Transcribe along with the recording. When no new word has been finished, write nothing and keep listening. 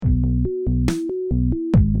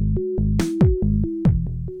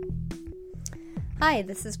Hi,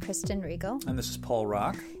 this is Kristen Riegel. And this is Paul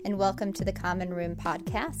Rock. And welcome to the Common Room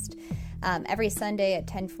podcast. Every Sunday at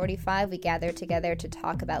 10:45, we gather together to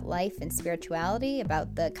talk about life and spirituality,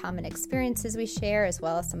 about the common experiences we share, as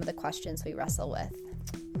well as some of the questions we wrestle with.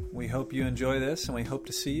 We hope you enjoy this, and we hope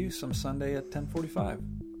to see you some Sunday at 10:45.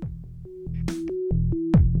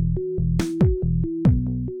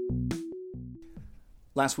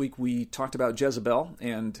 Last week we talked about Jezebel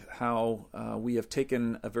and how we have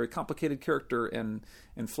taken a very complicated character and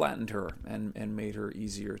flattened her and made her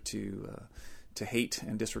easier to hate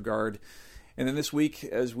and disregard. And then this week,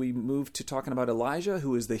 as we move to talking about Elijah,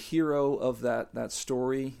 who is the hero of that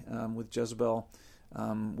story with Jezebel,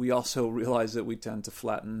 we also realize that we tend to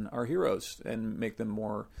flatten our heroes and make them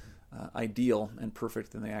more ideal and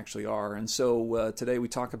perfect than they actually are. And so today we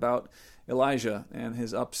talk about Elijah and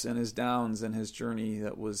his ups and his downs and his journey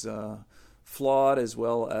that was flawed as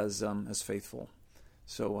well as faithful.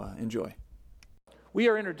 So enjoy. We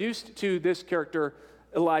are introduced to this character,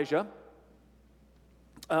 Elijah,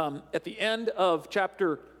 at the end of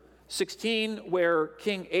chapter 16, where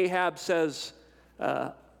King Ahab says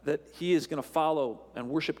that he is going to follow and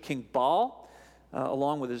worship King Baal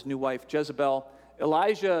along with his new wife Jezebel.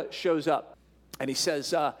 Elijah shows up and he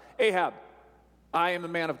says, Ahab, I am a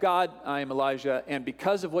man of God, I am Elijah, and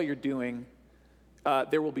because of what you're doing,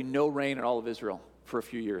 there will be no rain in all of Israel for a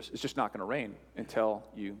few years. It's just not going to rain until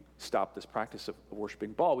you stop this practice of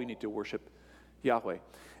worshiping Baal. We need to worship Yahweh.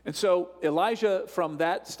 And so Elijah, from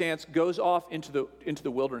that stance, goes off into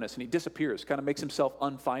the wilderness, and he disappears, kind of makes himself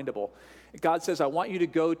unfindable. God says, I want you to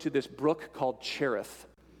go to this brook called Cherith.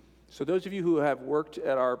 So those of you who have worked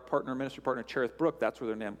at our ministry partner, Cherith Brook, that's where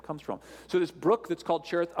their name comes from. So this brook that's called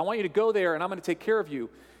Cherith, I want you to go there, and I'm going to take care of you.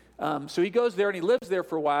 So he goes there, and he lives there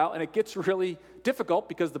for a while, and it gets really difficult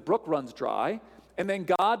because the brook runs dry. And then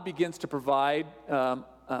God begins to provide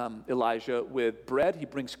Elijah with bread. He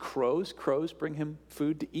brings crows. Crows bring him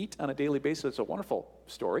food to eat on a daily basis. It's a wonderful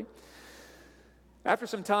story. After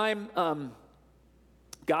some time,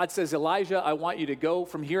 God says, Elijah, I want you to go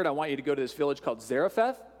from here, and I want you to go to this village called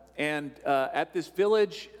Zarephath. And at this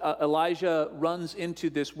village, Elijah runs into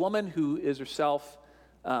this woman who is herself,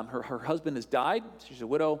 her husband has died. She's a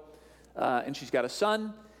widow, and she's got a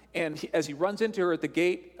son. And as he runs into her at the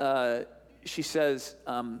gate, she says,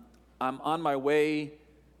 I'm on my way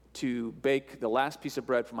to bake the last piece of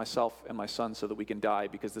bread for myself and my son so that we can die,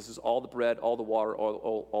 because this is all the bread, all the water,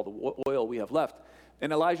 all the oil we have left.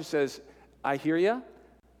 And Elijah says, I hear you,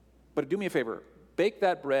 but do me a favor. Bake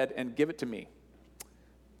that bread and give it to me,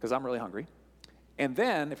 because I'm really hungry. And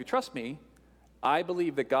then, if you trust me, I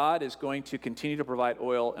believe that God is going to continue to provide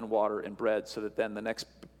oil and water and bread so that then the next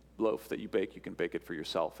loaf that you bake, you can bake it for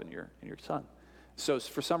yourself and your son. So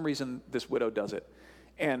for some reason, this widow does it.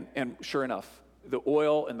 And sure enough, the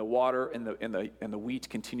oil and the water and the wheat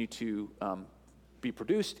continue to be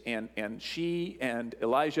produced. And she and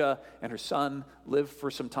Elijah and her son live for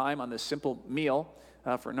some time on this simple meal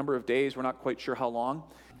for a number of days. We're not quite sure how long.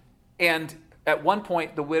 And at one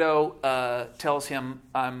point, the widow tells him,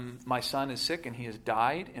 my son is sick and he has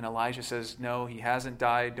died. And Elijah says, no, he hasn't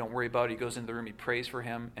died. Don't worry about it. He goes into the room, he prays for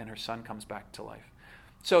him, and her son comes back to life.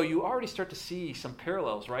 So you already start to see some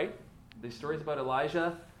parallels, right? These stories about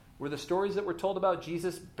Elijah, were the stories that were told about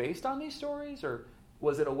Jesus based on these stories? Or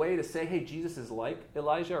was it a way to say, hey, Jesus is like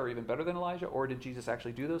Elijah or even better than Elijah? Or did Jesus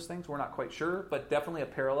actually do those things? We're not quite sure, but definitely a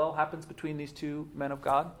parallel happens between these two men of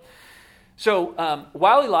God. So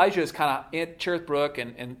while Elijah is kind of at Cherith Brook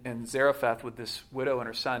and Zarephath with this widow and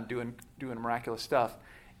her son doing miraculous stuff,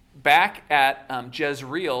 back at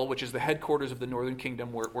Jezreel, which is the headquarters of the northern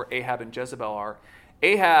kingdom where Ahab and Jezebel are,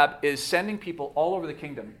 Ahab is sending people all over the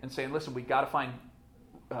kingdom and saying, listen, we got to find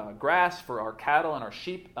grass for our cattle and our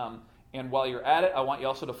sheep. And while you're at it, I want you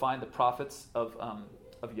also to find the prophets of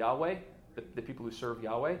Yahweh, the people who serve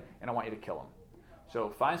Yahweh, and I want you to kill them. So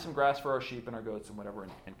find some grass for our sheep and our goats and whatever,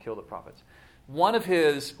 and kill the prophets. One of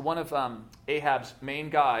Ahab's main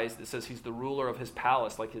guys that says he's the ruler of his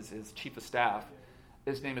palace, like his chief of staff,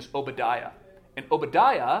 his name is Obadiah. And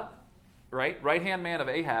Obadiah, right-hand man of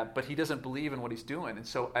Ahab, but he doesn't believe in what he's doing. And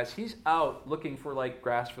so as he's out looking for like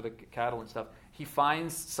grass for the cattle and stuff, he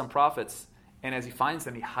finds some prophets, and as he finds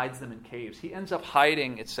them, he hides them in caves. He ends up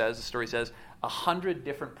hiding, the story says, 100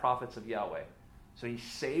 different prophets of Yahweh. So he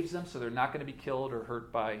saves them so they're not going to be killed or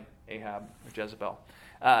hurt by Ahab or Jezebel.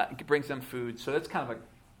 He brings them food. So that's kind of an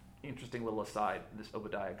interesting little aside, this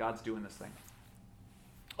Obadiah. God's doing this thing.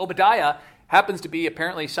 Obadiah happens to be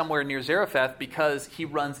apparently somewhere near Zarephath because he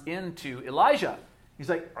runs into Elijah. He's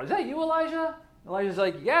like, is that you, Elijah? Elijah's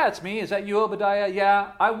like, yeah, it's me. Is that you, Obadiah?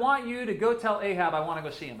 Yeah, I want you to go tell Ahab I want to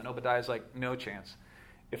go see him. And Obadiah's like, no chance.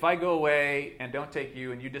 if I go away and don't take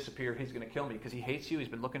you and you disappear, he's going to kill me because he hates you. He's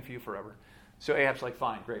been looking for you forever. So Ahab's like,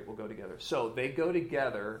 fine, great, we'll go together. So they go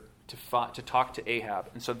together to talk to Ahab.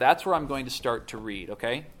 And so that's where I'm going to start to read,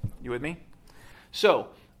 okay? You with me? So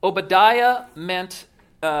Obadiah went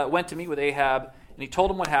to meet with Ahab, and he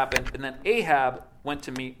told him what happened. And then Ahab went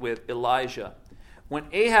to meet with Elijah. When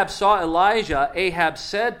Ahab saw Elijah, Ahab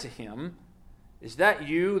said to him, "Is that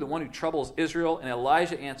you, the one who troubles Israel?" And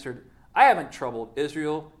Elijah answered, "I haven't troubled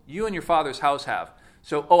Israel. You and your father's house have."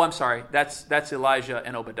 So, I'm sorry. That's Elijah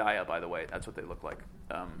and Obadiah, by the way. That's what they look like.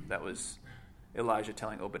 That was Elijah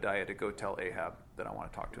telling Obadiah to go tell Ahab that I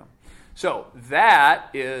want to talk to him. So that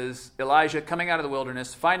is Elijah coming out of the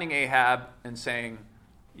wilderness, finding Ahab and saying,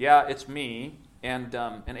 "Yeah, it's me." And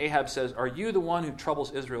Ahab says, "Are you the one who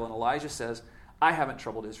troubles Israel?" And Elijah says, "I haven't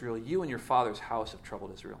troubled Israel. You and your father's house have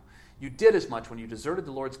troubled Israel. You did as much when you deserted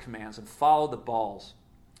the Lord's commands and followed the Baals.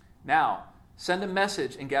 Now, send a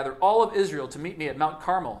message and gather all of Israel to meet me at Mount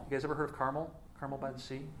Carmel." You guys ever heard of Carmel? Carmel by the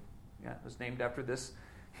sea? Yeah, it was named after this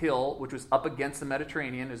hill, which was up against the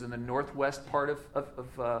Mediterranean. It was in the northwest part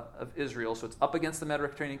of Israel, so it's up against the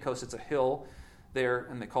Mediterranean coast. It's a hill there,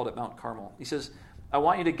 and they called it Mount Carmel. He says, "I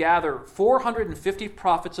want you to gather 450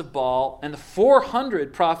 prophets of Baal and the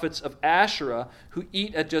 400 prophets of Asherah who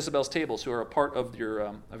eat at Jezebel's tables, who are a part of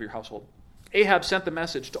your household." Ahab sent the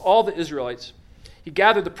message to all the Israelites. He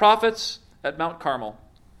gathered the prophets at Mount Carmel.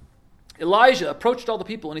 Elijah approached all the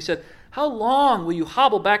people and he said, "How long will you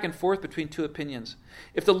hobble back and forth between two opinions?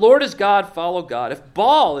 If the Lord is God, follow God. If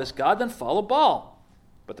Baal is God, then follow Baal."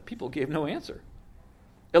 But the people gave no answer.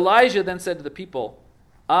 Elijah then said to the people,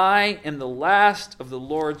 "I am the last of the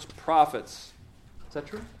Lord's prophets." Is that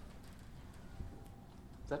true?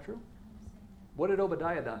 Is that true? What did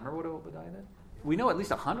Obadiah done? Remember what Obadiah did? We know at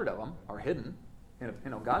least 100 of them are hidden.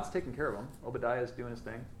 God's taking care of them. Obadiah is doing his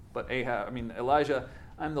thing. But Elijah,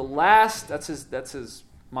 "I'm the last," that's his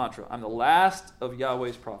mantra. "I'm the last of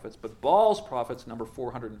Yahweh's prophets, but Baal's prophets number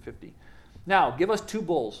 450. Now, give us 2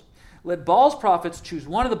 bulls. Let Baal's prophets choose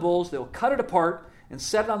one of the bulls. They will cut it apart and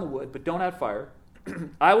set it on the wood, but don't add fire.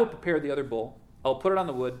 I will prepare the other bull. I'll put it on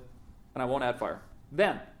the wood, and I won't add fire.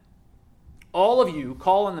 Then, all of you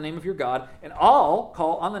call on the name of your God, and I'll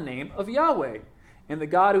call on the name of Yahweh. And the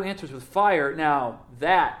God who answers with fire, now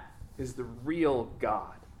that is the real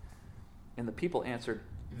God." And the people answered,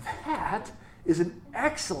 "That is an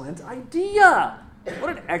excellent idea." What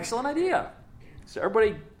an excellent idea. So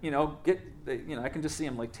everybody, I can just see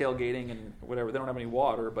them like tailgating and whatever. They don't have any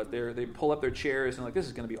water, but they pull up their chairs and like, this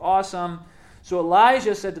is going to be awesome. So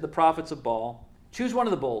Elijah said to the prophets of Baal, "Choose one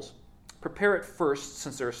of the bulls. Prepare it first,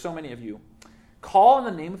 since there are so many of you. Call on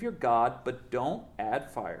the name of your God, but don't add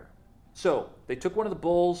fire." So they took one of the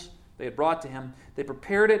bulls they had brought to him. They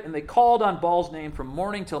prepared it, and they called on Baal's name from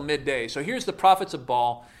morning till midday. So here's the prophets of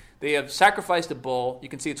Baal. They have sacrificed a bull. You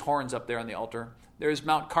can see its horns up there on the altar. There's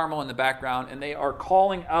Mount Carmel in the background, and they are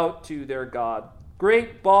calling out to their God,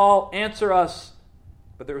 "Great Baal, answer us."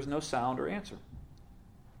 But there was no sound or answer.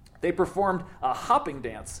 They performed a hopping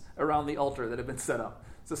dance around the altar that had been set up.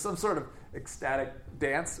 So some sort of ecstatic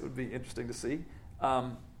dance would be interesting to see.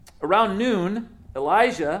 Around noon,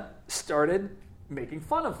 Elijah started making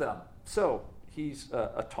fun of them. So he's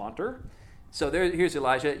a taunter. So here's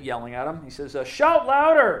Elijah yelling at him. He says, "Shout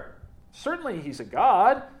louder! Certainly he's a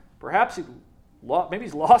god. Perhaps maybe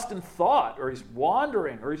he's lost in thought, or he's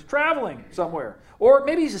wandering, or he's traveling somewhere. Or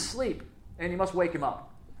maybe he's asleep, and you must wake him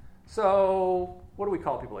up." So what do we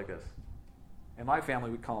call people like this? In my family,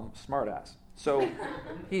 we call them smartass. So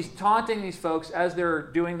he's taunting these folks as they're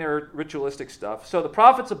doing their ritualistic stuff. So the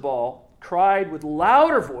prophets of Baal cried with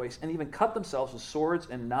louder voice and even cut themselves with swords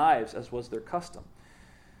and knives, as was their custom.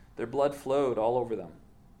 Their blood flowed all over them.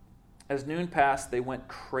 As noon passed, they went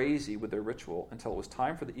crazy with their ritual until it was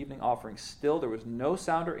time for the evening offering. Still, there was no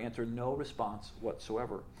sound or answer, no response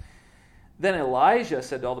whatsoever. Then Elijah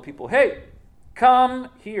said to all the people, "Hey, come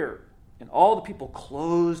here." And all the people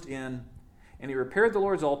closed in, and he repaired the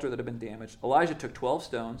Lord's altar that had been damaged. Elijah took 12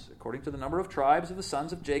 stones, according to the number of tribes of the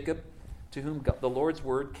sons of Jacob, to whom the Lord's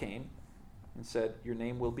word came, and said, "Your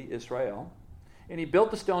name will be Israel." And he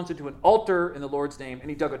built the stones into an altar in the Lord's name, and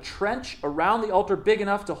he dug a trench around the altar big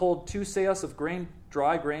enough to hold 2 seahs of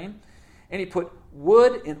dry grain. And he put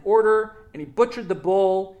wood in order, and he butchered the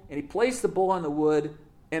bull, and he placed the bull on the wood.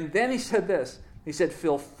 And then he said this. He said,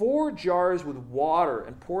 "Fill 4 jars with water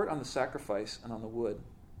and pour it on the sacrifice and on the wood."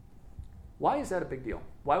 Why is that a big deal?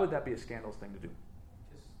 Why would that be a scandalous thing to do?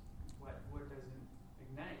 Just wet wood doesn't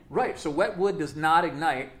ignite. Right, so wet wood does not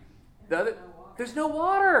ignite. There's no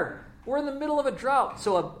water. We're in the middle of a drought.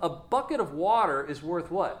 So a bucket of water is worth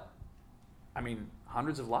what?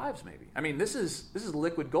 hundreds of lives maybe. This is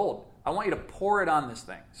liquid gold. I want you to pour it on this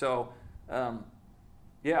thing. So,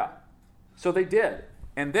 yeah. So they did.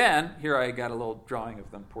 And then, here I got a little drawing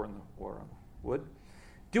of them pouring the water on the wood.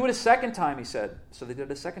 Do it a second time, he said. So they did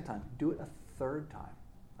it a second time. Do it a third time.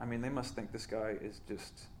 They must think this guy is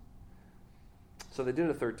just... So they did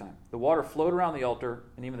it a third time. The water flowed around the altar,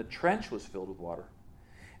 and even the trench was filled with water.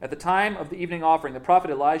 At the time of the evening offering, the prophet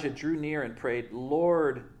Elijah drew near and prayed,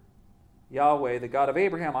 Lord Yahweh, the God of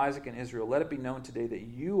Abraham, Isaac, and Israel, let it be known today that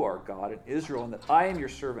you are God in Israel, and that I am your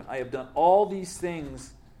servant. I have done all these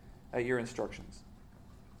things at your instructions.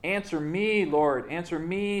 Answer me, Lord, answer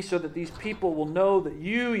me, so that these people will know that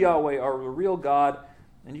you, Yahweh, are the real God,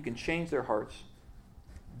 and you can change their hearts.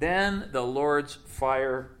 Then the Lord's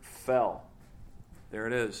fire fell. There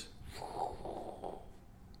it is.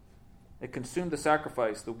 It consumed the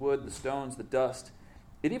sacrifice, the wood, the stones, the dust.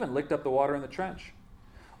 It even licked up the water in the trench.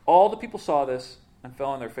 All the people saw this and fell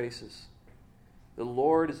on their faces. The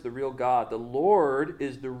Lord is the real God. The Lord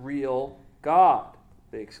is the real God,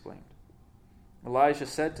 they exclaimed. Elijah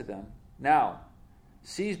said to them, Now,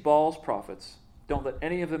 seize Baal's prophets. Don't let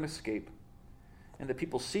any of them escape. And the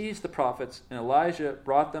people seized the prophets, and Elijah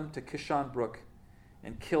brought them to Kishon Brook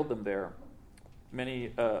and killed them there.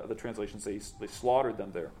 Many of the translations say they slaughtered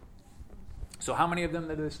them there. So how many of them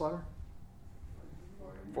did they slaughter?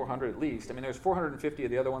 400 at least. There's 450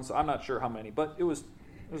 of the other ones, so I'm not sure how many, but it was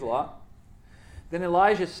a lot. Then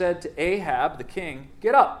Elijah said to Ahab, the king,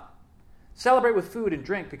 Get up, celebrate with food and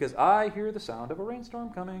drink, because I hear the sound of a rainstorm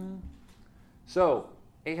coming. So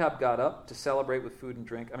Ahab got up to celebrate with food and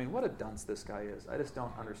drink. What a dunce this guy is. I just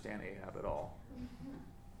don't understand Ahab at all.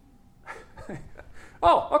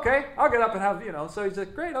 Oh, okay, I'll get up and have, So he's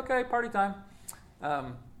like, great, okay, party time.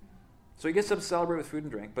 So he gets up to celebrate with food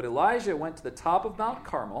and drink. But Elijah went to the top of Mount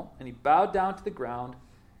Carmel, and he bowed down to the ground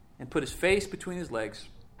and put his face between his legs,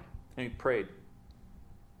 and he prayed.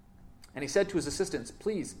 And he said to his assistants,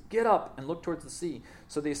 Please, get up and look towards the sea.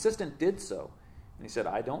 So the assistant did so. And he said,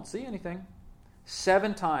 I don't see anything.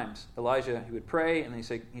 7 times, Elijah, he would pray, and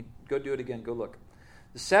then he'd go do it again, go look.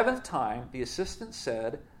 The 7th time, the assistant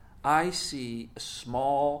said, I see a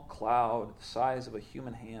small cloud the size of a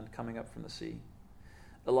human hand coming up from the sea.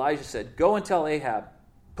 Elijah said, Go and tell Ahab,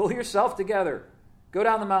 pull yourself together. Go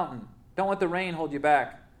down the mountain. Don't let the rain hold you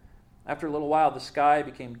back. After a little while, the sky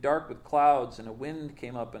became dark with clouds, and a wind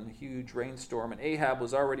came up in a huge rainstorm, and Ahab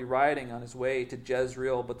was already riding on his way to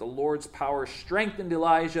Jezreel, but the Lord's power strengthened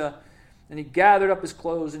Elijah, and he gathered up his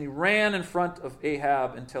clothes, and he ran in front of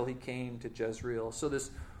Ahab until he came to Jezreel. So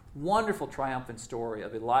this wonderful triumphant story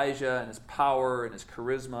of Elijah and his power and his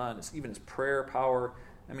charisma and even his prayer power.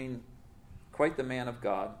 Quite the man of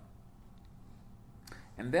God.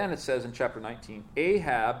 And then it says in chapter 19,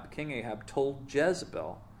 King Ahab told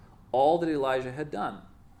Jezebel all that Elijah had done,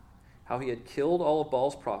 how he had killed all of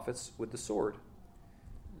Baal's prophets with the sword.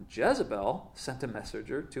 Jezebel sent a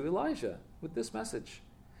messenger to Elijah with this message: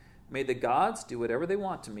 May the gods do whatever they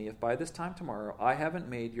want to me if by this time tomorrow I haven't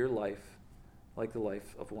made your life like the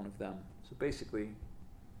life of one of them. So basically,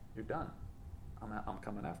 you're done. I'm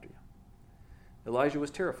coming after you. Elijah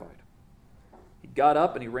was terrified. He got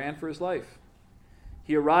up and he ran for his life.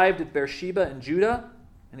 He arrived at Beersheba in Judah,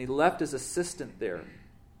 and he left his assistant there.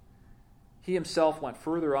 He himself went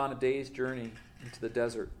further on a day's journey into the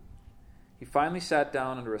desert. He finally sat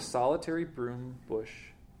down under a solitary broom bush,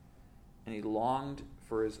 and he longed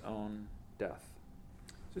for his own death.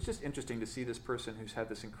 So it's just interesting to see this person who's had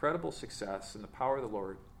this incredible success in the power of the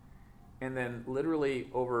Lord, and then literally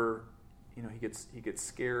over, he gets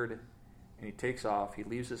scared, and he takes off. He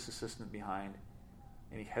leaves his assistant behind,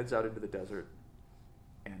 and he heads out into the desert,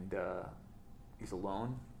 and he's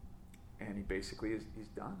alone, and he basically he's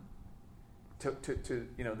done.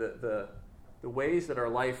 The ways that our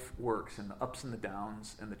life works, and the ups and the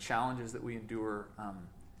downs, and the challenges that we endure.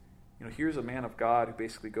 Here's a man of God who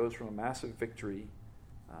basically goes from a massive victory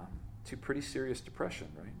to pretty serious depression,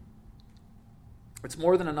 right? It's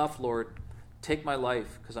more than enough, Lord. Take my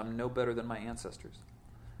life, because I'm no better than my ancestors.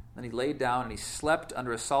 Then he laid down and he slept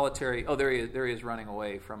under a solitary... Oh, there he is running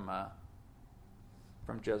away from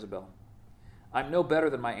Jezebel. I'm no better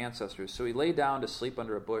than my ancestors. So he lay down to sleep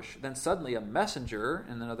under a bush. Then suddenly a messenger,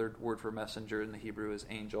 and another word for messenger in the Hebrew is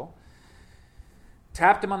angel,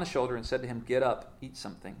 tapped him on the shoulder and said to him, Get up, eat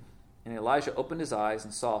something. And Elijah opened his eyes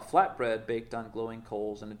and saw a flat bread baked on glowing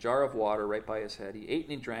coals and a jar of water right by his head. He ate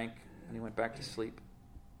and he drank, and he went back to sleep.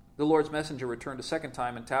 The Lord's messenger returned a second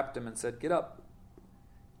time and tapped him and said, Get up,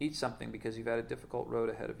 eat something, because you've had a difficult road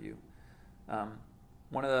ahead of you.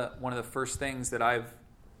 One of the first things that I've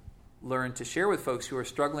learned to share with folks who are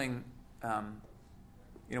struggling,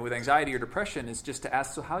 with anxiety or depression is just to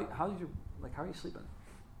ask, so how are you sleeping?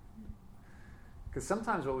 Because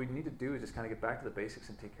sometimes what we need to do is just kind of get back to the basics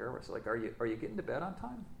and take care of ourselves. Like, are you getting to bed on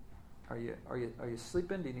time? Are you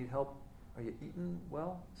sleeping? Do you need help? Are you eating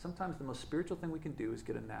well? Sometimes the most spiritual thing we can do is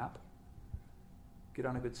get a nap, get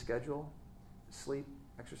on a good schedule, sleep,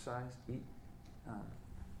 exercise, eat.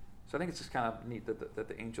 So I think it's just kind of neat that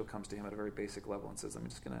the angel comes to him at a very basic level and says, I'm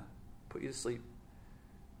just going to put you to sleep.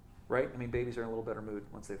 Right? I mean, babies are in a little better mood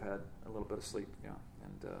once they've had a little bit of sleep,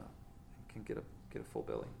 and can get a full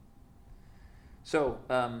belly. So,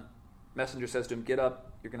 messenger says to him, get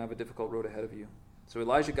up, you're going to have a difficult road ahead of you. So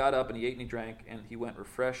Elijah got up and he ate and he drank, and he went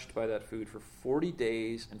refreshed by that food for 40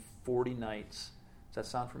 days and 40 nights. Does that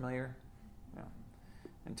sound familiar? Yeah.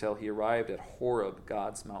 Until he arrived at Horeb,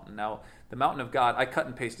 God's mountain. Now, the mountain of God, I cut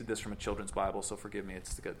and pasted this from a children's Bible, so forgive me,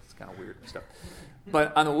 it's kind of weird and stuff.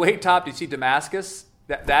 But on the way top, you see Damascus.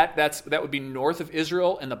 That would be north of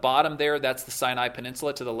Israel, and the bottom there, that's the Sinai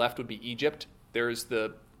Peninsula. To the left would be Egypt. There's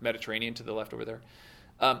the Mediterranean to the left over there.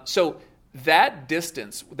 So that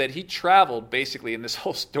distance that he traveled, basically, in this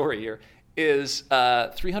whole story here, is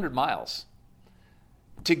 300 miles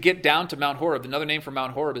to get down to Mount Horeb. Another name for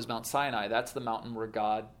Mount Horeb is Mount Sinai. That's the mountain where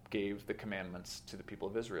God gave the commandments to the people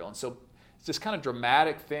of Israel. And so it's this kind of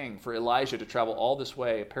dramatic thing for Elijah to travel all this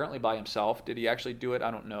way, apparently by himself. Did he actually do it?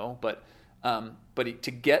 I don't know. But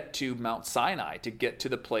to get to Mount Sinai, to get to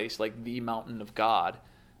the place like the mountain of God,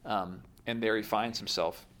 and there he finds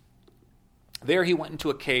himself. There he went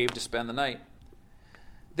into a cave to spend the night.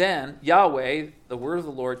 Then Yahweh, the word of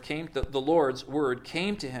the Lord, the Lord's word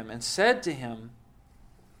came to him and said to him,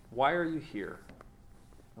 why are you here,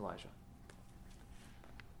 Elijah?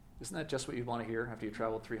 Isn't that just what you'd want to hear after you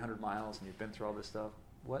traveled 300 miles and you've been through all this stuff?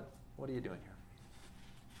 What are you doing here?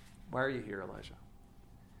 Why are you here, Elijah?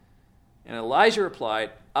 And Elijah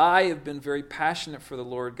replied, I have been very passionate for the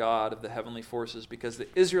Lord God of the heavenly forces, because the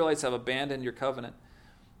Israelites have abandoned your covenant.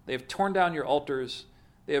 They have torn down your altars.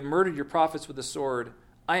 They have murdered your prophets with the sword.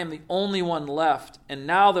 I am the only one left, and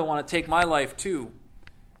now they want to take my life too.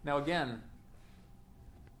 Now again,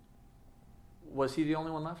 was he the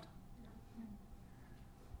only one left?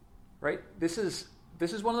 Right? This is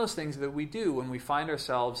one of those things that we do when we find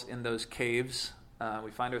ourselves in those caves.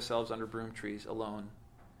 We find ourselves under broom trees alone,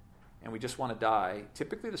 and we just want to die.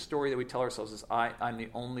 Typically the story that we tell ourselves is, I'm the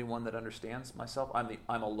only one that understands myself.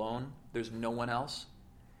 I'm alone. There's no one else.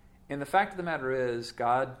 And the fact of the matter is,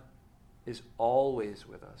 God is always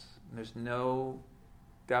with us. And there's no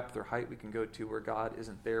depth or height we can go to where God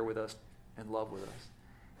isn't there with us and love with us.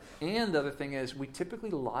 And the other thing is, we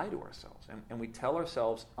typically lie to ourselves, and we tell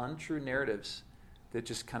ourselves untrue narratives that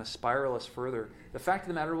just kind of spiral us further. The fact of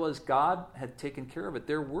the matter was, God had taken care of it.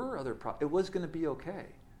 There were other problems. It was going to be okay.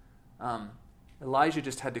 Elijah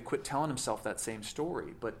just had to quit telling himself that same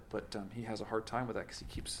story, but he has a hard time with that because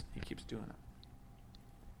he keeps doing it.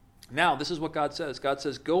 Now, this is what God says. God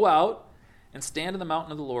says, go out and stand in the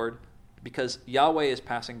mountain of the Lord, because Yahweh is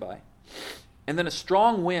passing by. And then a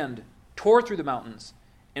strong wind tore through the mountains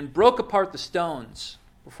and broke apart the stones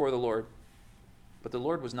before the Lord. But the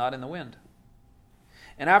Lord was not in the wind.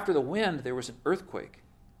 And after the wind, there was an earthquake.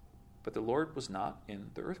 But the Lord was not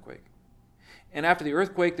in the earthquake. And after the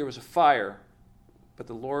earthquake, there was a fire. But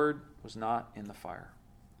the Lord was not in the fire.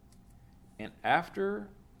 And after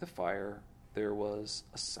the fire, there was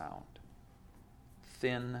a sound,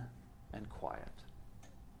 thin and quiet.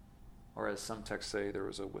 Or as some texts say, there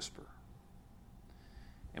was a whisper.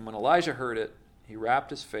 And when Elijah heard it, he wrapped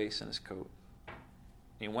his face in his coat.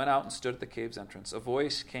 He went out and stood at the cave's entrance. A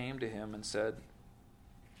voice came to him and said,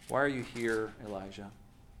 why are you here, Elijah?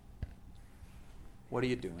 What are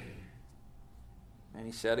you doing? And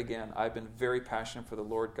he said again, I've been very passionate for the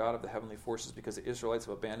Lord God of the heavenly forces, because the Israelites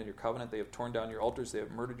have abandoned your covenant. They have torn down your altars. They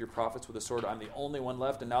have murdered your prophets with a sword. I'm the only one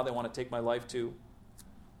left, and now they want to take my life too.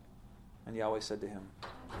 And Yahweh said to him,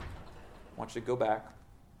 I want you to go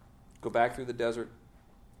back through the desert,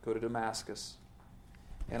 go to Damascus,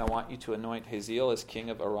 and I want you to anoint Hazael as king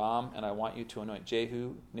of Aram, and I want you to anoint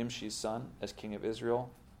Jehu, Nimshi's son, as king of Israel.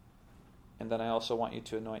 And then I also want you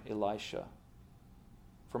to anoint Elisha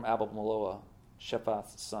from Abel-Meholah,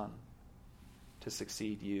 Shaphat's son, to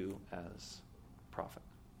succeed you as prophet.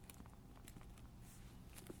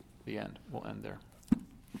 The end. We'll end there.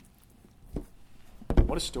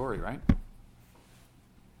 What a story, right?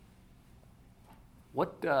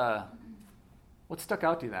 What stuck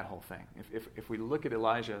out to you, that whole thing? If we look at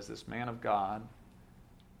Elijah as this man of God,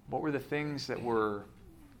 what were the things that were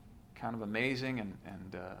kind of amazing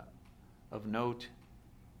and of note?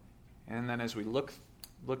 And then as we look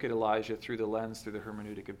at Elijah through the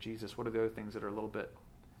hermeneutic of Jesus, what are the other things that are a little bit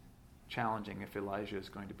challenging if Elijah is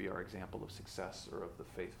going to be our example of success or of the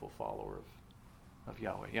faithful follower of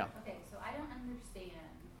Yahweh. Yeah. Okay, so I don't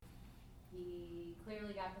understand. He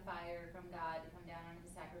clearly got the fire from God to come down on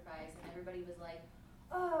his sacrifice, and everybody was like,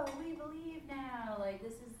 oh, we believe now. Like,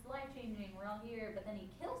 this is life-changing. We're all here. But then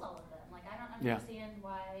he kills all of them. Like, I don't understand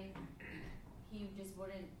why he just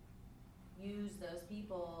wouldn't use those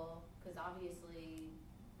people, because obviously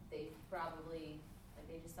they probably, like,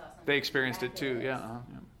 they just saw something. They experienced it too, yeah.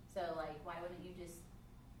 So, like, why wouldn't you just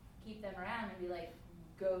keep them around and be like,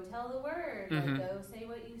 go tell the word, Mm-hmm. like, go say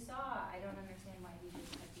what you saw? I don't understand why he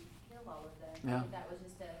just had to kill all of them. Yeah. I think that was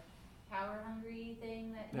just a power-hungry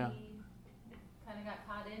thing that he kind of got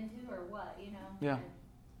caught into, or what, you know? Yeah.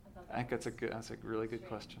 I think that's a really good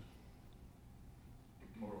question.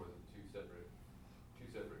 Or was it two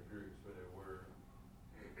separate groups, where there were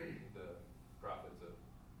the prophets of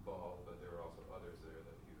Baal, but there were also others there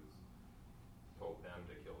that he was told them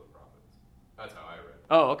to kill the prophets. That's how I read it.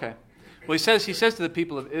 Oh, okay. Well, he says to the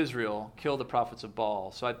people of Israel, kill the prophets of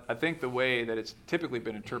Baal. So I think the way that it's typically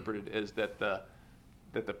been interpreted is that the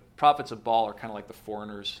prophets of Baal are kind of like the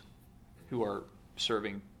foreigners who are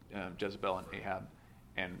serving Jezebel and Ahab,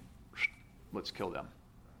 and let's kill them.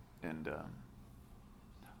 And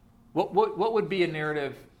what would be a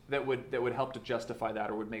narrative that would help to justify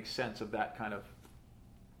that, or would make sense of that kind of?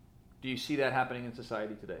 Do you see that happening in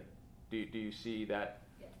society today? Do you see that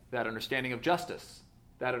understanding of justice,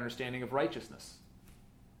 that understanding of righteousness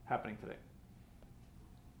happening today?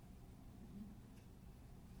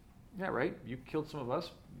 Yeah, right. You killed some of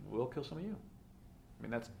us, we'll kill some of you. I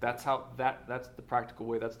mean, that's the practical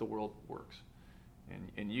way. That's the world works.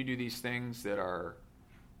 And you do these things that are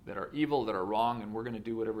evil, that are wrong, and we're going to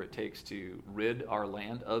do whatever it takes to rid our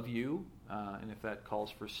land of you. And if that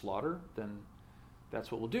calls for slaughter, then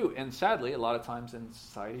that's what we'll do. And sadly, a lot of times in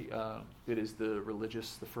society, it is the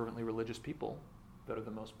fervently religious people that are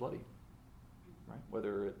the most bloody. Right?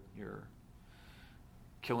 Whether you're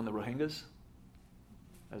killing the Rohingyas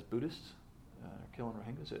as Buddhists, killing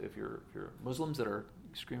Rohingyas, if you're Muslims that are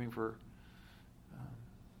screaming for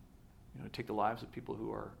take the lives of people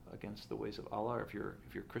who are against the ways of Allah, or if you're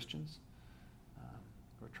Christians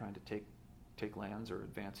who are trying to take lands or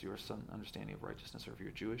advance your understanding of righteousness, or if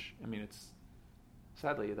you're Jewish. I mean, it's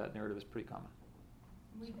sadly that narrative is pretty common.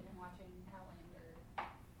 We've been watching Outlander. I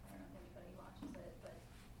don't know if anybody watches it, but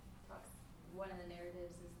one of the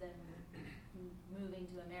narratives is them moving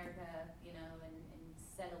to America, and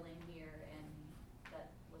settling here, and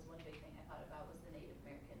that was one big thing I thought about was the Native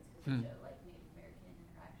Americans, because they show like Native American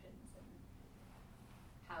interactions and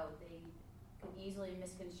how they could easily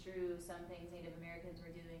misconstrue some things Native Americans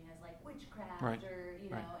were doing as like witchcraft, right. or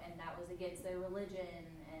and that was against their religion,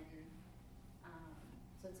 and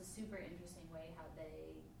so it's a super interesting way how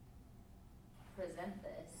they present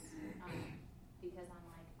this, because I'm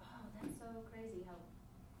like, oh, that's so crazy how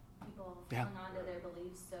people hung on to their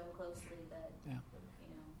beliefs so closely that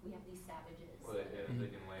we have these savages. Well,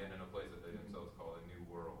 they can land in a place that they themselves call a new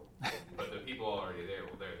world, but the people already there,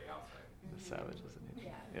 well, they're the outside. The savages.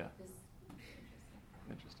 Yeah.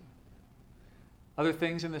 Interesting. Other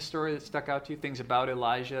things in this story that stuck out to you? Things about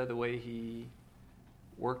Elijah, the way he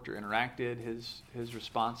worked or interacted, his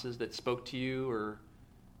responses that spoke to you or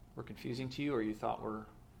were confusing to you, or you thought were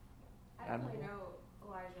admirable? I don't really know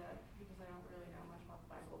Elijah because I don't really know much about the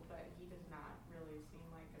Bible, but he does not really seem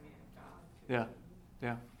like a man of God. Yeah.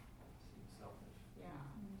 Seems selfish. Yeah.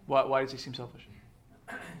 Why does he seem selfish? He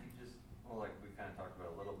just, like we kind of talked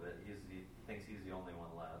about a little bit, he thinks he's the only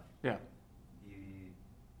one left. Yeah. He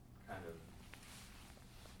kind of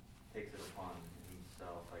takes it upon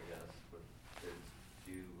himself, I guess, to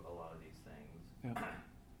do a lot of these things,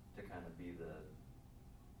 to kind of be the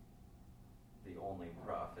only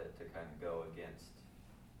prophet to kind of go against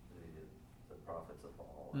the prophets of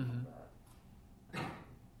Baal and all that.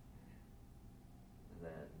 And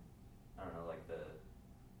then, I don't know, like the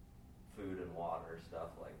food and water stuff,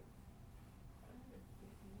 like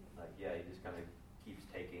yeah, he just kind of keeps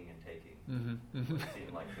taking and taking. Mm-hmm. What it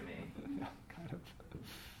seemed like to me. Yeah, kind of.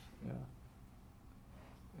 Yeah.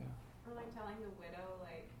 Or like telling the widow,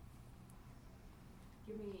 like,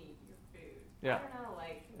 give me your food. Yeah. I don't know,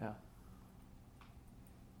 like. Yeah.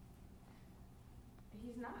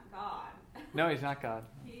 He's not God. No, he's not God.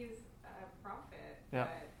 He's a prophet. Yeah.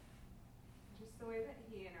 But just the way that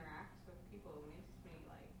he interacts with people makes me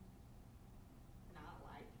like not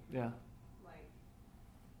like him. Yeah. Like,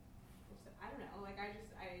 I don't know. Like I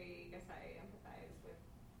guess I empathize with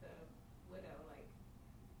the widow. Like,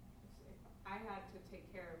 if I had to take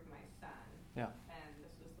care of my son. Yeah. And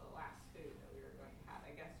this was the last food that we were going to have.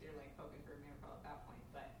 I guess you're like hoping for a miracle at that point,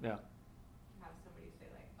 but. Yeah. Have somebody say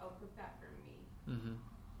like, "Oh, cook that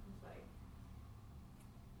like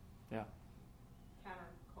Yeah.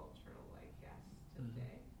 countercultural, I guess, Mm-hmm.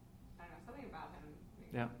 today. I don't know, something about him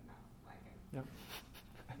makes Yeah. me not like him. Yep.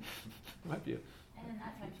 Might be. And in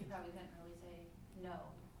that time, she probably couldn't really say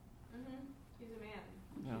no. He's a man.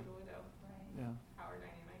 Yeah. She's a widow. Right. Yeah. Power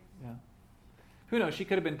dynamics. Yeah. Who knows? She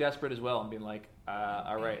could have been desperate as well and been like,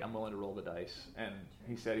 all right, I'm willing to roll the dice. And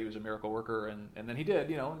he said he was a miracle worker, and then he did,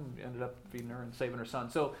 and ended up feeding her and saving her son.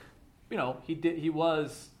 So, he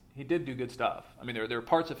did do good stuff. I mean, there are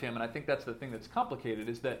parts of him, and I think that's the thing that's complicated,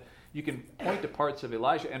 is that you can point to parts of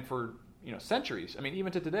Elijah, and for centuries. I mean,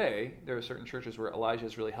 even to today, there are certain churches where Elijah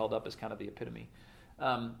is really held up as kind of the epitome.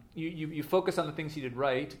 You focus on the things he did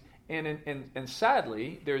right, and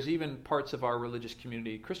sadly, there's even parts of our religious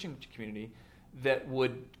community, Christian community, that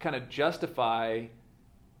would kind of justify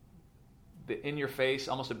the in-your-face,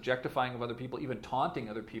 almost objectifying of other people, even taunting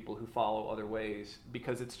other people who follow other ways,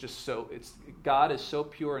 because it's just God is so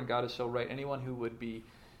pure and God is so right. Anyone who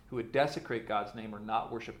would desecrate God's name or not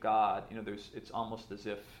worship God, it's almost as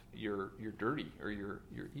if you're dirty or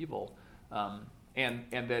you're evil, and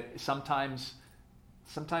that sometimes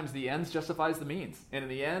the ends justifies the means, and in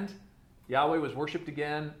the end, Yahweh was worshipped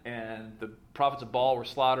again, and the prophets of Baal were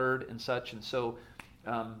slaughtered and such. And so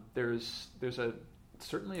there's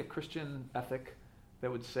certainly a Christian ethic that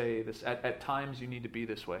would say this. At times, you need to be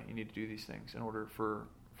this way. You need to do these things in order for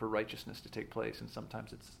righteousness to take place. And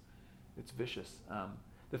sometimes it's vicious.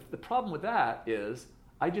 The problem with that is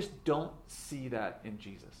I just don't see that in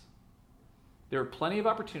Jesus. There are plenty of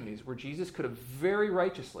opportunities where Jesus could have very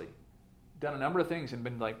righteously done a number of things and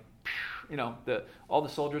been like, all the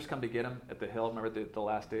soldiers come to get him at the hill. Remember the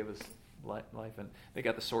last day of his life, and they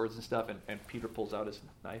got the swords and stuff, and Peter pulls out his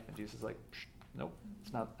knife, and Jesus is like, nope,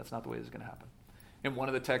 that's not the way this is going to happen. In one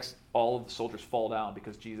of the texts, all of the soldiers fall down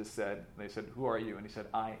because Jesus said, they said, who are you? And he said,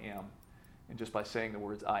 I am. And just by saying the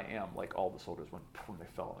words, I am, like all the soldiers went, and they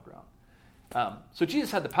fell on the ground. So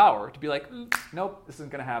Jesus had the power to be like, nope, this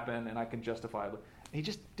isn't going to happen, and I can justify it. And he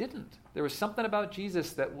just didn't. There was something about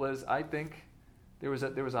Jesus that was, I think, there was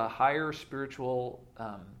a higher spiritual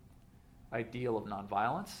ideal of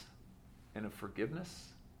nonviolence and of forgiveness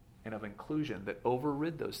and of inclusion that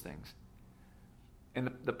overrid those things. And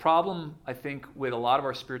the problem, I think, with a lot of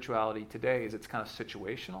our spirituality today is it's kind of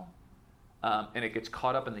situational, and it gets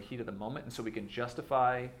caught up in the heat of the moment, and so we can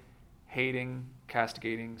justify hating,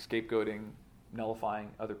 castigating, scapegoating,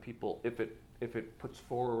 nullifying other people if it puts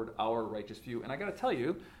forward our righteous view. And I got to tell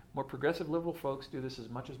you, more progressive liberal folks do this as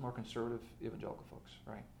much as more conservative evangelical folks,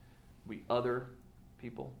 right? We other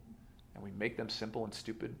people, and we make them simple and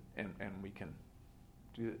stupid, and we can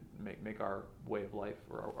make our way of life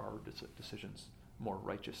or our decisions more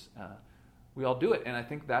righteous. We all do it, and I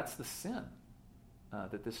think that's the sin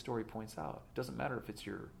that this story points out. It doesn't matter if it's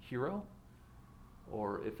your hero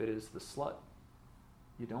or if it is the slut.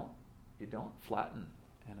 You don't flatten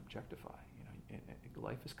and objectify.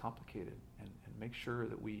 Life is complicated, and make sure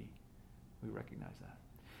that we recognize that.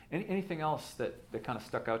 Anything else that kind of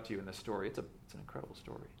stuck out to you in this story? It's an incredible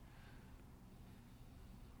story.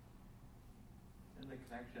 And the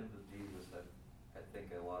connection with Jesus, I think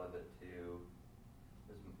a lot of it too,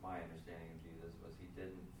 is my understanding of Jesus, was he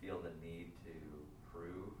didn't feel the need to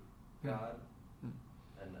prove God.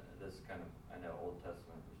 And this kind of, I know Old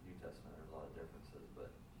Testament versus New Testament, there's a lot of differences, but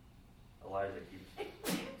Elijah keeps,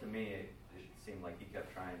 to me, it seemed like he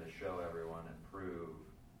kept trying to show everyone and prove,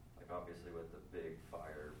 like obviously with the big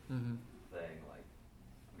fire thing, like,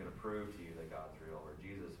 I'm going to prove to you that God's real. Where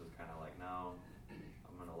Jesus was kind of like, no,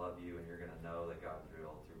 I'm going to love you and you're going to know that God's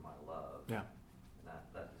real through my love. Yeah. And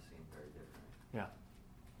that just seemed very different. Yeah.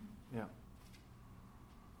 Yeah.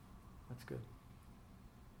 That's good.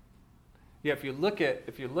 Yeah, if you look at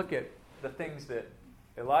the things that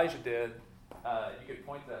Elijah did, you could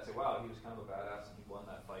point to that and say, wow, he was kind of a badass and he won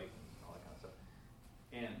that fight and all that kind of stuff.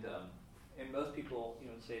 And most people,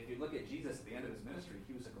 say if you look at Jesus at the end of his ministry,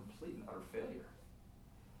 he was a complete and utter failure.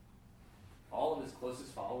 All of his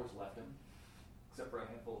closest followers left him, except for a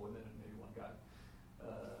handful of women and maybe one guy.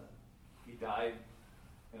 He died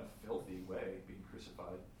in a filthy way, being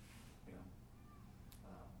crucified.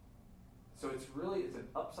 So it's an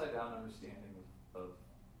upside down understanding of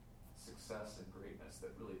success and greatness that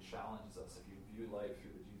really challenges us if you view life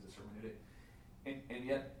through the Jesus hermeneutic. And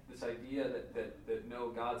yet this idea that no,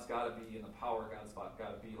 God's got to be in the power, God's got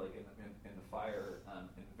to be like in the fire,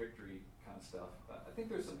 in the victory kind of stuff. I think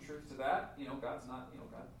there's some truth to that. God's not,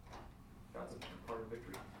 God's a part of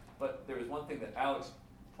victory. But there was one thing that Alex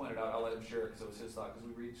pointed out. I'll let him share it because it was his thought. Because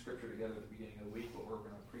we read scripture together at the beginning of the week, what we're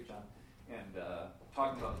going to preach on, and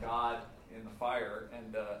talking about God in the fire.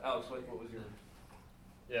 And Alex, what was your?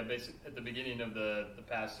 Yeah, basically at the beginning of the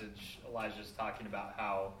passage, Elijah's talking about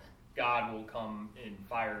how God will come in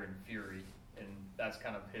fire and fury, and that's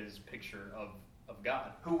kind of his picture of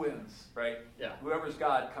God. Who wins, right? Yeah. Whoever's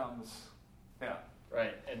God comes, yeah.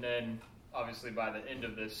 Right, and then obviously by the end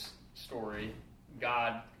of this story,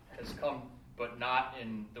 God has come, but not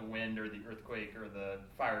in the wind or the earthquake or the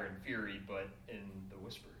fire and fury, but in the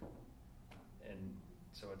whisper. And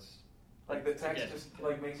so it's like the text again, just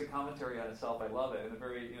like makes a commentary on itself. I love it. And the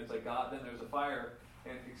very, it's like God. Then there's a fire,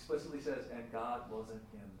 and it explicitly says, "And God wasn't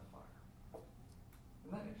in the fire."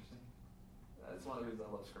 Isn't that interesting? That's one of the reasons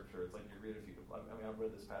I love Scripture. It's like you read a few. I mean, I've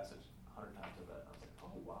read this passage 100 times. I bet. I was like,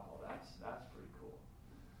 oh wow, that's pretty cool.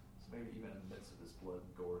 So maybe even in the midst of this blood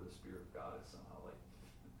and gore, the Spirit of God is somehow like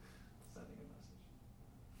sending a message.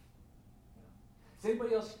 Is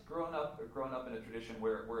anybody else growing up in a tradition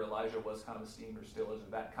where Elijah was kind of esteemed or still is, or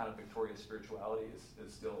that kind of victorious spirituality is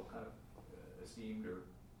still kind of esteemed or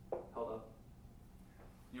held up?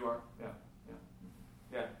 You are?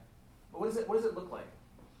 Yeah. But what does it look like?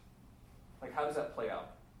 Like, how does that play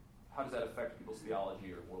out? How does that affect people's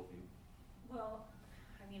theology or worldview? Well,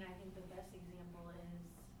 I mean, I think the best example is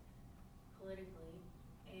politically,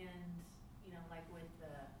 and, like with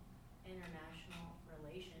the international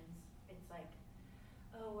relations, it's like,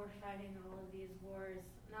 oh, we're fighting all of these wars,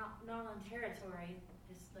 not on territory,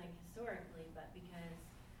 just like historically, but because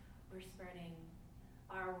we're spreading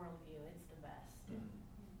our worldview, it's the best. Mm-hmm.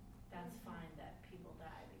 That's fine that people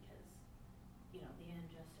die because, the end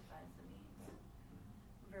justifies the means.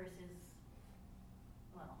 Versus,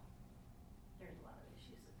 well, there's a lot of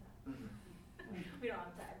issues with that. Mm-hmm. We don't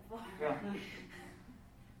have time for. Yeah.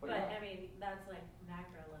 But I mean, that's like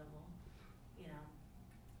macro level,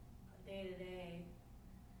 day to day.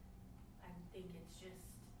 I think it's just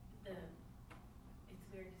it's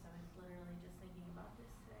weird because I was literally just thinking about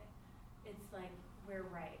this today. It's like we're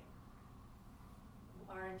right.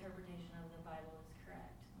 Our interpretation of the Bible is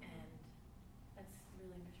correct, and that's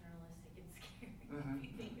really paternalistic and scary if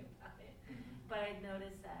you think about it. Mm-hmm. But I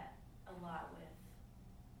noticed that a lot with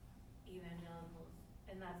evangelicals,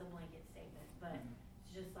 and that's a blanket statement, but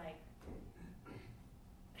it's just like,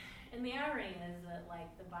 and the irony is that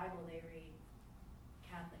like the Bible they read,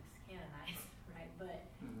 Catholics canonize, right? But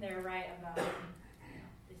they're right about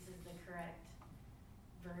this is the correct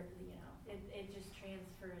it just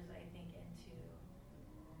transfers, I think, into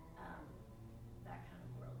that kind of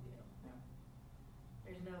worldview. Yeah.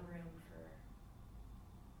 There's no room for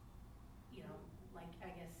like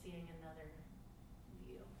I guess seeing another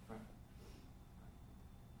view. Right.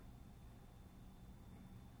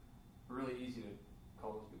 Really easy to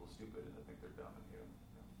call those people stupid and to think they're dumb and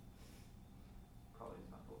probably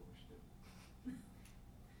is not what we should do.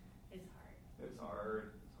 It's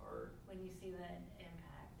hard. It's hard. When you see the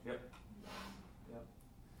impact. Yep.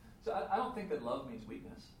 So I don't think that love means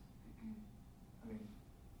weakness. I mean,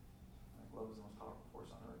 like love is the most powerful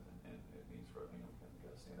force on earth, and it means we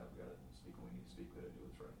got to stand up, we got to speak when we need to speak, we got to do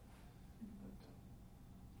what's right.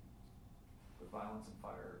 But violence and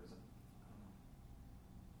fire isn't. I don't know.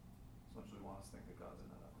 As much as we want us to think that God's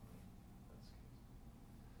in that, I don't think that's the case.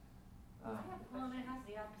 Well, and it has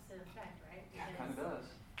the opposite effect, right? Yeah, it kind of does.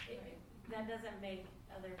 That doesn't make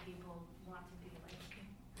other people want to be like you.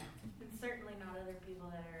 And certainly not other people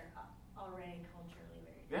that are already culturally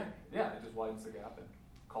very different. Yeah, it just widens the gap and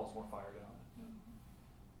calls more fire down.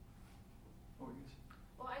 What were you going to say?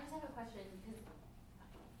 Well, I just have a question because,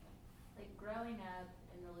 like, growing up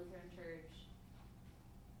in the Lutheran Church,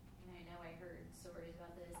 and I know I heard stories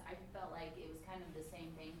about this, I felt like it was kind of the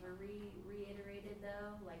same thing for reiterated,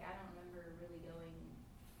 though. Like, I don't remember really going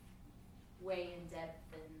way in depth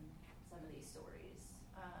in some of these stories.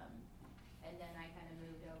 And then I kind of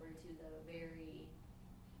moved over to the very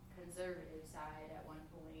conservative side at one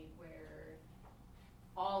point where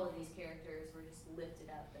all of these characters were just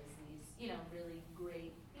lifted up as these, really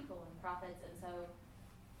great people and prophets. And so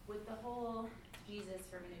with the whole Jesus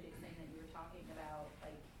hermeneutics thing that you were talking about,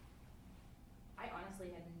 like, I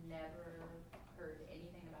honestly had never heard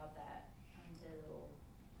anything about that until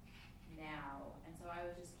now. And so I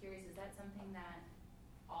was just curious, is that something that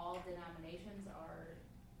all denominations are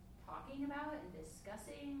talking about and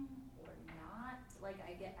discussing or not? Like,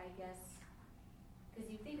 I guess, because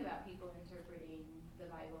you think about people interpreting the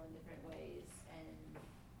Bible in different ways, and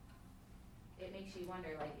it makes you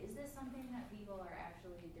wonder, like, is this something that people are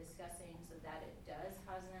actually discussing so that it does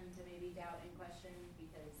cause them to maybe doubt and question?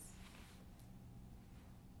 Because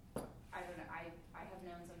I don't know, I have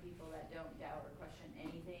known some people that don't doubt or question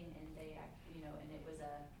anything, and they act, and it was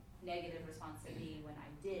a negative response to me when I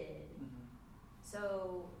did.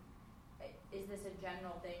 So is this a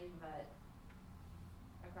general thing that,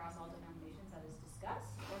 I across all denominations that is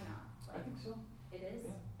discussed or not? I think so. It is?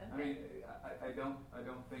 Yeah. Okay. I mean, I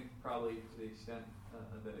don't think probably to the extent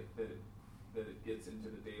that it gets into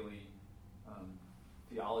the daily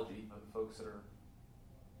theology of the folks that are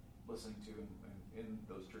listening to in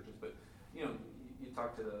those churches. But you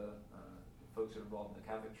talk to the folks that are involved in the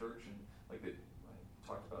Catholic Church, and like I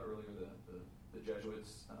talked about earlier, the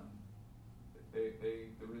Jesuits.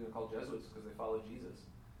 The reason they're called Jesuits is because they follow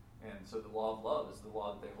Jesus, and so the law of love is the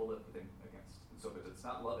law that they hold everything against. And so if it's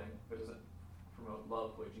not loving, if it doesn't promote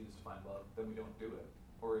love the way Jesus defined love, then we don't do it.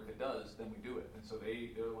 Or if it does, then we do it. And so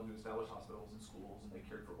they're the ones who established hospitals and schools, and they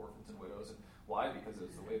cared for orphans and widows. And why? Because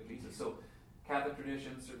it's the way of Jesus. So Catholic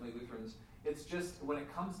traditions, certainly Lutherans, it's just when it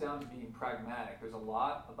comes down to being pragmatic, there's a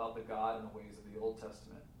lot about the God and the ways of the Old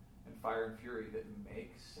Testament and fire and fury that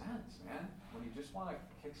makes sense, man. When you just want to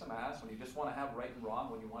kick some ass, when you just want to have right and wrong,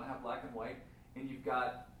 when you want to have black and white, and you've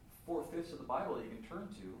got 4/5 of the Bible that you can turn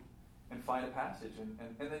to and find a passage, and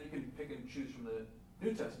then you can pick and choose from the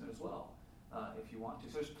New Testament as well, if you want to.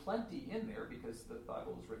 So there's plenty in there because the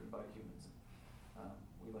Bible was written by humans, and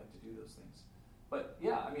we like to do those things. But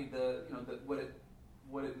yeah, I mean,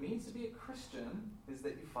 what it means to be a Christian is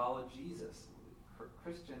that you follow Jesus.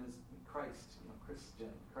 Christian is Christ,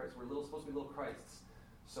 Christian, Christ. We're supposed to be little Christs.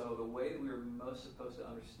 So the way that we are most supposed to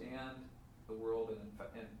understand the world and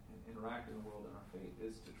interact in the world in our faith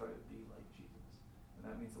is to try to be like Jesus, and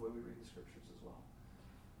that means the way we read the scriptures as well.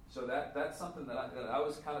 So that's something that I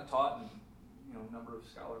was kind of taught, and a number of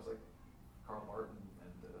scholars like Karl Barth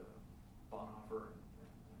and Bonhoeffer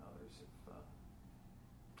and others have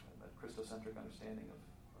that Christocentric understanding of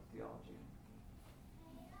theology and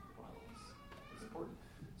the Bible is important.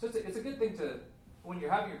 So it's a good thing to, when you're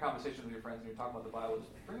having your conversation with your friends and you're talking about the Bible, just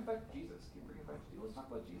bring it back to Jesus. Keep bringing it back to Jesus. Let's talk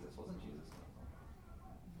about Jesus. Wasn't Jesus?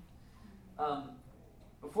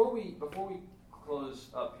 Before we close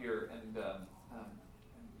up here and kind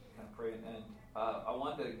of pray and end, I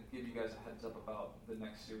wanted to give you guys a heads up about the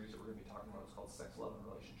next series that we're going to be talking about. It's called Sex, Love, and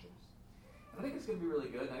Relationships. And I think it's going to be really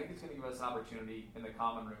good. And I think it's going to give us an opportunity in the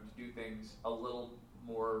common room to do things a little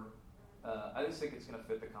more. I just think it's going to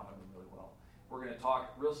fit the common room really well. We're going to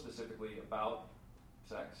talk real specifically about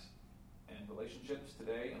sex and relationships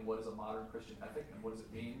today, and what is a modern Christian ethic, and what does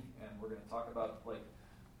it mean. And we're going to talk about like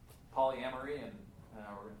polyamory, and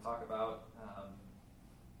we're going to talk about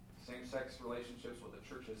same-sex relationships, what the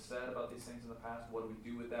church has said about these things in the past, what do we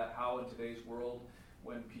do with that, how in today's world,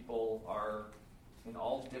 when people are in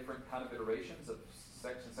all different kind of iterations of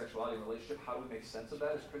sex and sexuality and relationship, how do we make sense of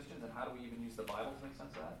that as Christians, and how do we even use the Bible to make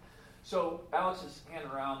sense of that? So Alex is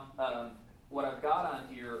handing around, what I've got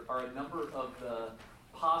on here are a number of the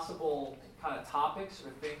possible kind of topics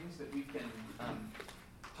or things that we can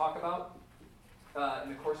talk about in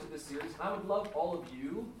the course of this series. And I would love all of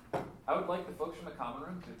you, I would like the folks from the common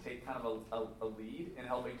room to take kind of a lead in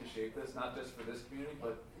helping to shape this, not just for this community,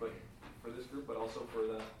 but for this group, but also for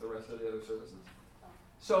the rest of the other services.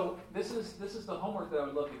 So this is the homework that I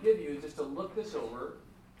would love to give you, is just to look this over,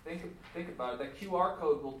 think about it. That QR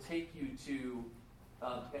code will take you to,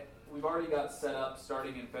 we've already got set up,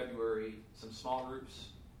 starting in February, some small groups.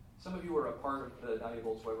 Some of you were a part of the Nadia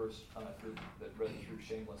Bolz-Weber's group that read through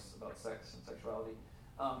Shameless about sex and sexuality.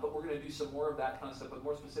 But we're going to do some more of that kind of stuff, but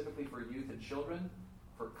more specifically for youth and children,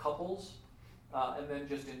 for couples, and then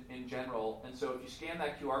just in general. And so if you scan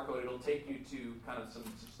that QR code, it'll take you to kind of some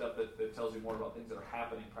stuff that tells you more about things that are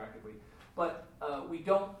happening practically. But we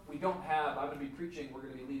don't have, I'm going to be preaching, we're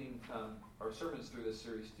going to be leading our sermons through this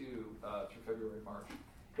series too, through February, March.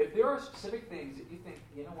 If there are specific things that you think,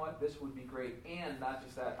 you know what, this would be great, and not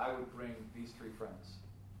just that, I would bring these three friends,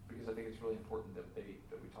 because I think it's really important that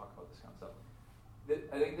we talk about this kind of stuff.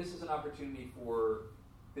 I think this is an opportunity for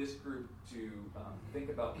this group to think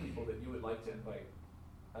about people that you would like to invite.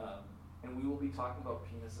 And we will be talking about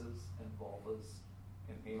penises and vulvas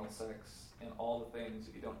and anal sex and all the things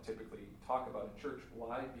that you don't typically talk about in church.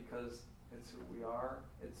 Why? Because it's who we are.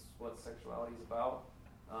 It's what sexuality is about.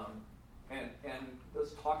 And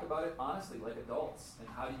let's talk about it honestly, like adults. And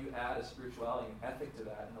how do you add a spirituality and ethic to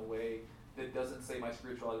that in a way that doesn't say my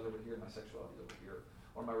spirituality is over here and my sexuality is over here,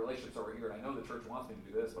 or my relationship's over here, and I know the church wants me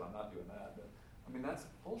to do this, but I'm not doing that. But, I mean, that's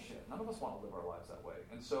bullshit. None of us want to live our lives that way.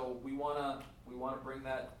 And so we want to bring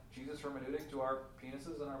that Jesus hermeneutic to our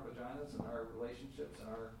penises and our vaginas and our relationships and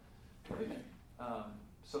our everything.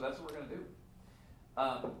 So that's what we're going to do.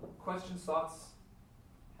 Questions, thoughts?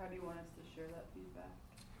 How do you want us to share that feedback?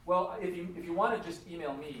 Well, if you want to just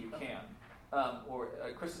email me, you can. Or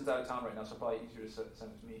Kristen's out of town right now, so probably easier to send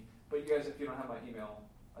it to me. But you guys, if you don't have my email,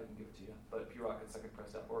 I can give it to you. But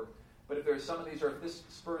prock@secondpress.org. But if there's some of these, or if this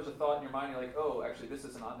spurs a thought in your mind, you're like, oh, actually, this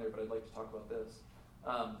isn't on there, but I'd like to talk about this.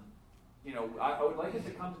 I would like us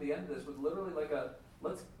to come to the end of this with literally like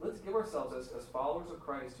let's give ourselves as followers of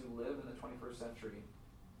Christ who live in the 21st century.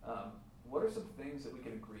 What are some things that we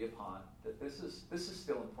can agree upon that this is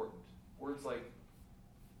still important? Words like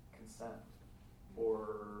consent,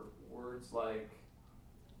 or words like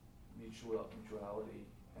mutuality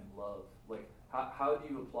and love. Like how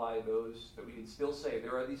do you apply those that we can still say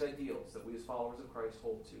there are these ideals that we as followers of Christ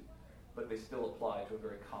hold to, but they still apply to a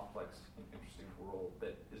very complex and interesting world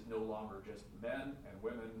that is no longer just men and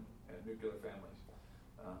women and nuclear families.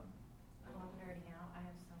 I love nerding out. I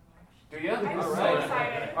have so much. Do you? I'm All so right.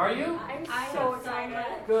 excited. Are you? I'm I so have excited.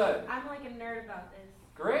 much. Good. I'm like a nerd about this.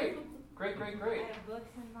 Great. I have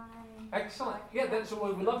books in mine. Excellent. Yeah,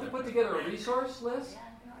 so we'd love to put together a resource list.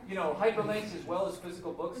 Hyperlinks as well as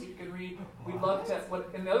physical books that you can read. We'd love to.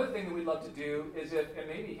 And the other thing that we'd love to do is and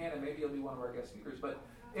maybe Hannah, maybe you'll be one of our guest speakers, but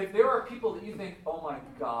if there are people that you think, oh my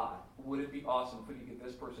God, would it be awesome if we could get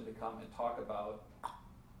this person to come and talk about,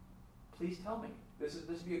 please tell me. This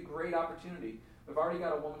would be a great opportunity. We've already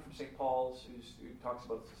got a woman from St. Paul's who talks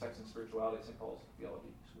about sex and spirituality at St. Paul's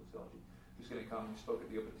Theology, School of Theology, who's going to come, who spoke at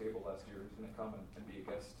the open table last year, who's going to come and be a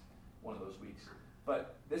guest one of those weeks.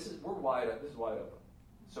 But this is wide open.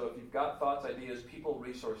 So if you've got thoughts, ideas, people,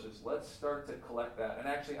 resources, let's start to collect that. And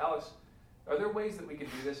actually, Alex, are there ways that we can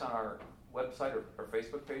do this on our website or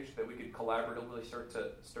Facebook page that we could collaboratively start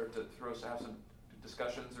to have some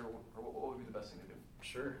discussions, or what would be the best thing to do?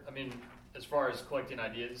 Sure. I mean, as far as collecting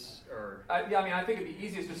ideas, or I think it'd be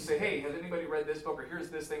easiest just to say, hey, has anybody read this book, or here's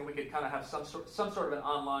this thing. We could kind of have some sort of an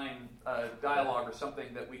online dialogue or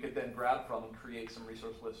something that we could then grab from and create some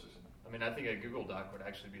resource lists or something. I mean, I think a Google Doc would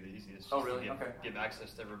actually be the easiest. Oh, really? To Okay. give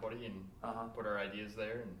access to everybody and put our ideas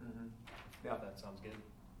there, and Yeah, that sounds good.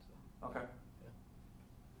 So, okay.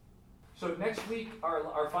 So next week,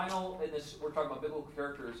 our final in this, we're talking about biblical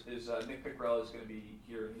characters, is Nick Pickrell is going to be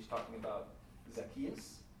here, and he's talking about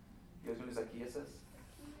Zacchaeus. You guys know who Zacchaeus is?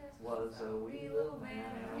 Was a wee little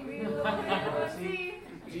man. See,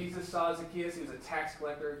 Jesus saw Zacchaeus. He was a tax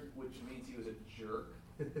collector, which means he was a jerk,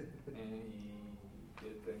 and he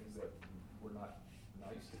did things that were not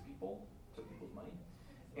nice to people, took people's money,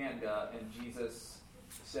 and Jesus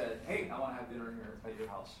said, hey, I want to have dinner here at your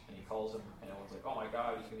house. And he calls him, and everyone's like, oh my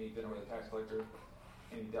God, he's going to eat dinner with a tax collector.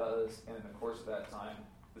 And he does, and in the course of that time,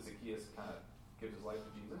 Zacchaeus kind of gives his life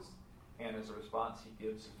to Jesus. And as a response, he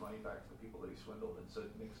gives his money back to the people that he swindled. And so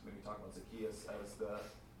Nick's going to be talking about Zacchaeus as the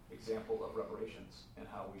example of reparations and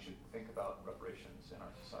how we should think about reparations in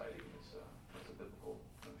our society as a biblical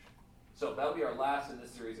notion. So that'll be our last in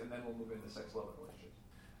this series, and then we'll move into sex, love, and relationships.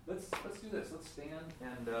 Let's do this. Let's stand,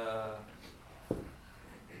 and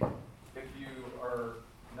if you are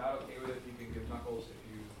not okay with it, you can give knuckles. If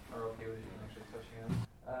you are okay with it, you can actually touch hands.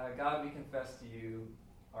 God, we confess to you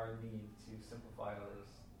our need to simplify others,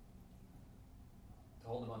 to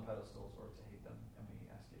hold them on pedestals or to hate them, and we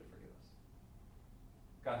ask you to forgive us.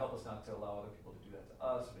 God, help us not to allow other people to do that to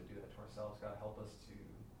us or to do that to ourselves. God, help us to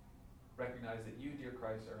recognize that you, dear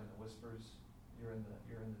Christ, are in the whispers. You're in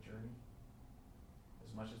the journey.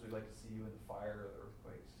 As much as we'd like to see you in the fire or the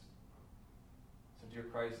earthquakes. So, dear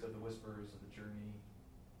Christ, of the whispers, of the journey,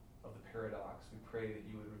 of the paradox, we pray that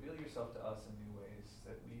you would reveal yourself to us in new ways,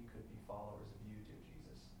 that we could be followers of you, dear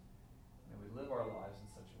Jesus. May we live our lives in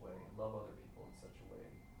such a way and love others